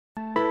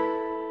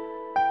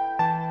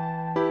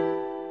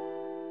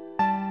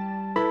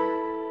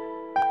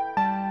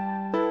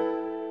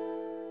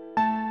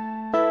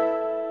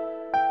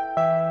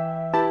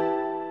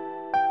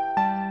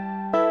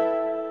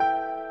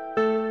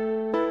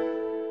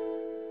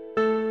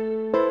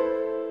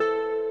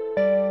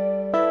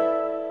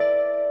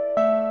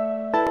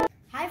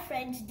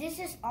friends, this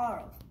is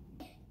Arv.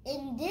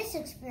 In this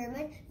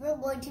experiment, we're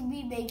going to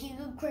be making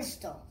a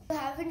crystal. If you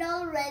haven't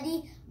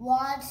already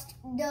watched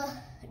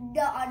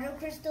the other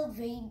crystal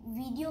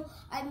video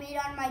I made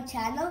on my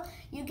channel,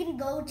 you can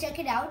go check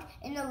it out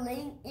in the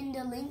link in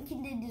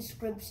the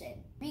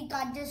description. We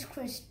got this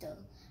crystal.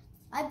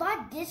 I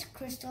bought this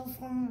crystal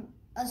from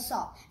a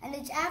shop, and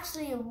it's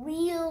actually a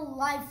real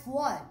life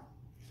one.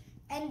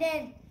 And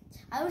then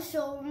I was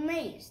so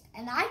amazed,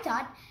 and I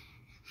thought,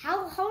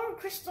 how are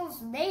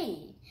crystals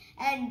made,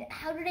 and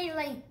how do they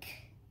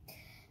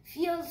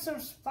feel so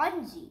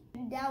spongy?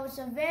 And that was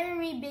a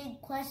very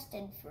big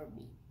question for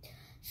me.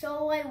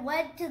 So I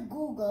went to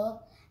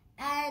Google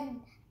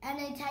and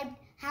I typed,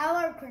 how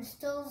are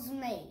crystals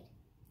made?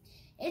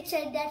 It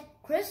said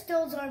that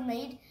crystals are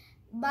made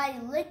by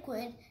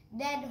liquid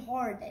that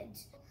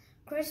hardens.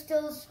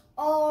 Crystals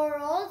are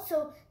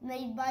also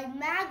made by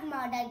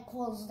magma that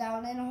cools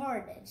down and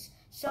hardens.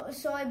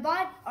 So I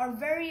bought my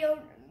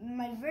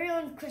very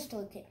own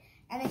crystal kit,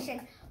 and I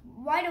said,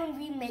 why don't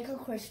we make a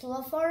crystal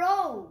of our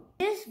own?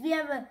 We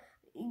have a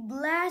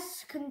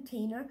glass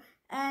container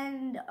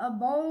and a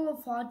bowl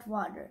of hot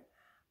water.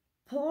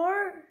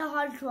 Pour the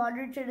hot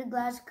water to the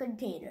glass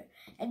container,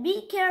 and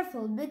be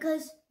careful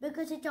because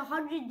it's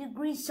 100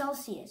 degrees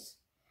Celsius.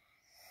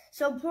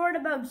 So pour it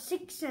about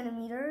 6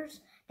 centimeters.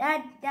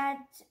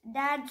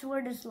 That's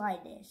where the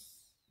slide is.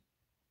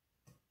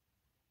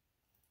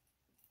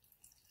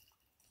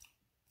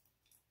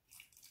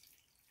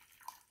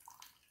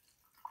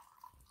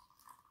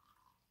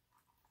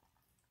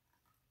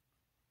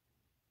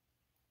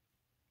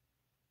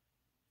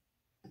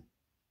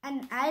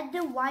 And add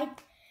the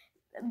white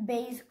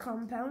base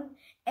compound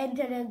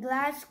into the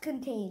glass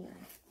container.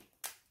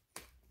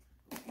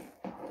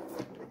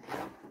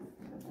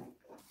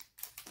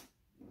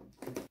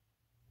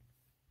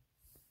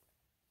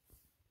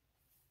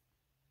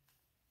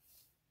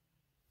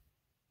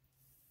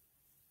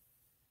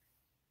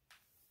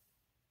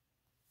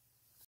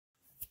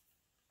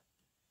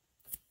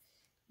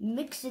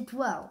 Mix it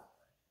well.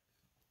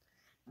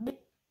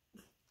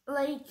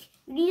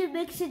 You need to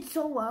mix it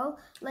so well,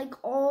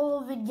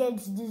 all of it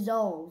gets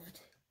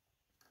dissolved.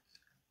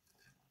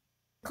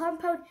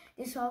 Compound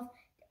dissolved,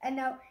 and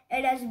now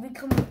it has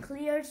become a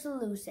clear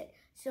solution.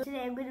 So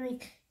today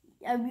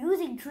I'm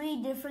using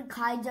 3 different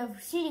kinds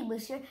of seeding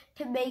mixture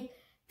to make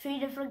 3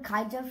 different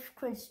kinds of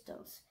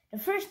crystals. The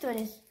first one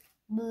is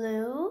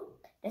blue,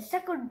 the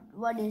second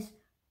one is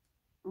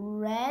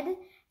red,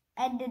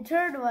 and the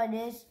third one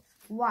is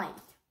white.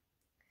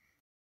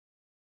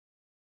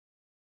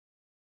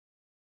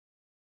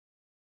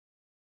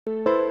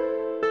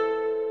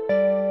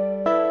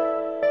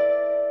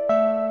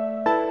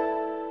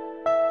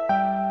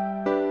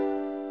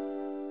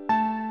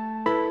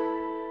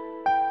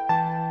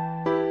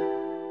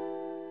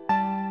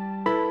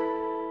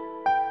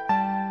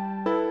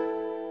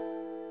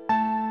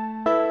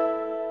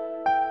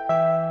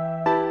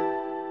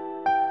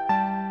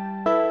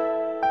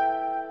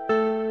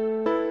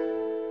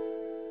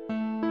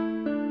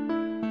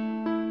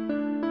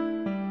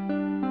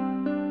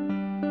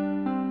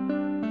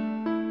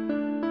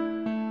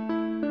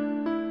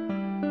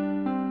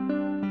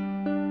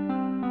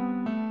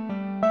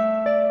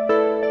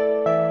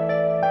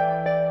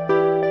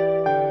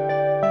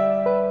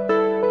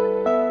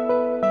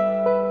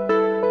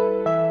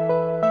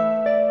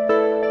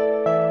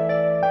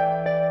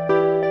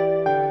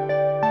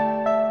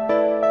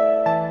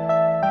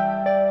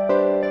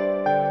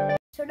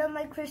 So now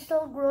my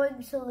crystal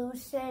growing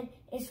solution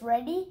is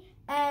ready,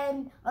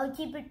 and I'll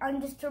keep it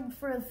undisturbed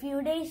for a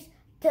few days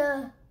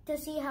to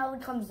see how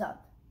it comes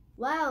up.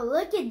 Wow,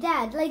 look at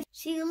that.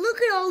 See, look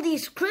at all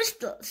these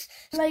crystals.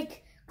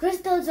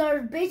 Crystals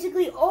are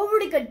basically over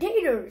the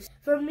containers.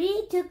 For me,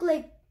 it took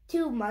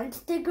 2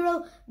 months to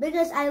grow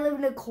because I live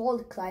in a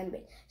cold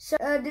climate. So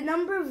the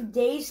number of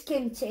days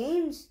can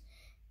change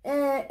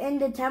in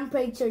the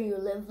temperature you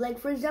live.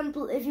 For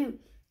example, if you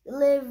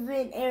live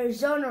in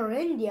Arizona or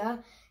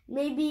India,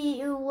 maybe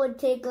it would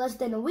take less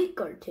than a week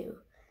or 2.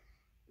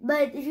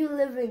 But if you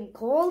live in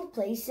cold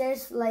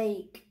places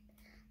like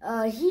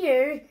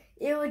here,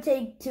 it would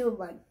take 2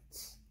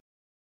 months.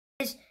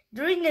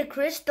 During the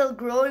crystal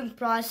growing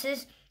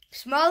process,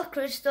 small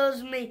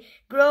crystals may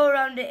grow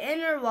around the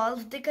inner wall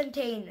of the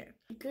container.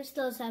 The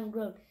crystals have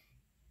grown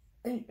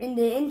in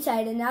the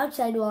inside and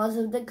outside walls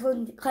of the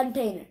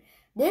container.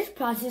 This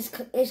process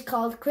is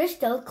called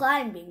crystal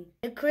climbing.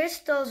 The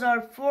crystals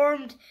are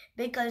formed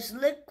because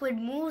liquid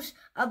moves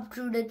up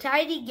through the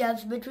tiny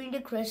gaps between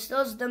the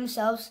crystals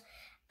themselves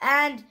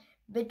and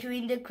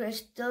between the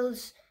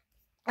crystals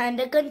and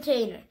the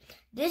container.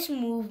 This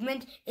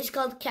movement is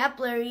called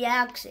capillary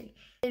action.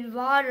 In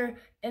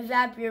water,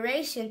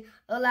 evaporation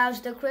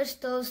allows the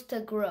crystals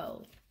to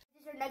grow.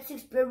 This is our next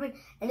experiment,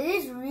 and it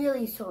is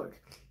really short.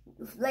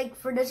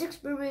 For this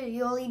experiment,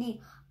 you only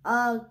need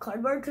a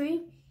cardboard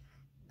tree,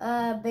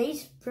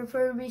 base,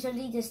 preferably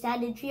something to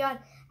stand in tree on,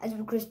 and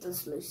some crystal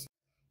solution.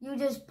 You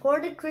just pour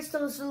the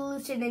crystal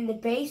solution in the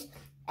base,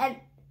 and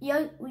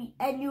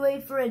you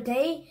wait for a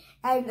day,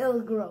 and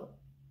it'll grow.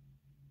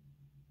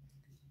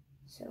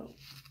 So.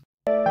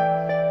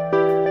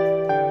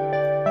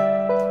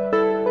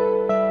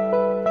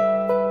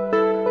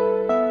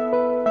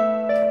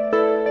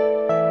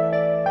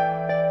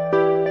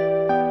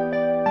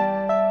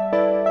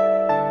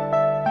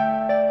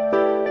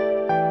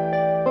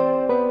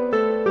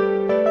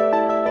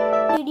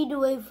 You need to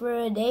wait for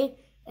a day,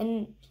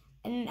 and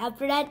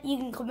after that you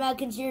can come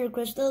back and see your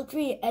crystal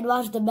tree and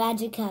watch the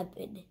magic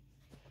happen.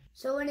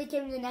 So when it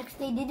came the next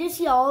day, did you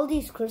see all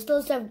these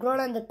crystals that have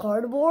grown on the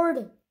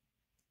cardboard?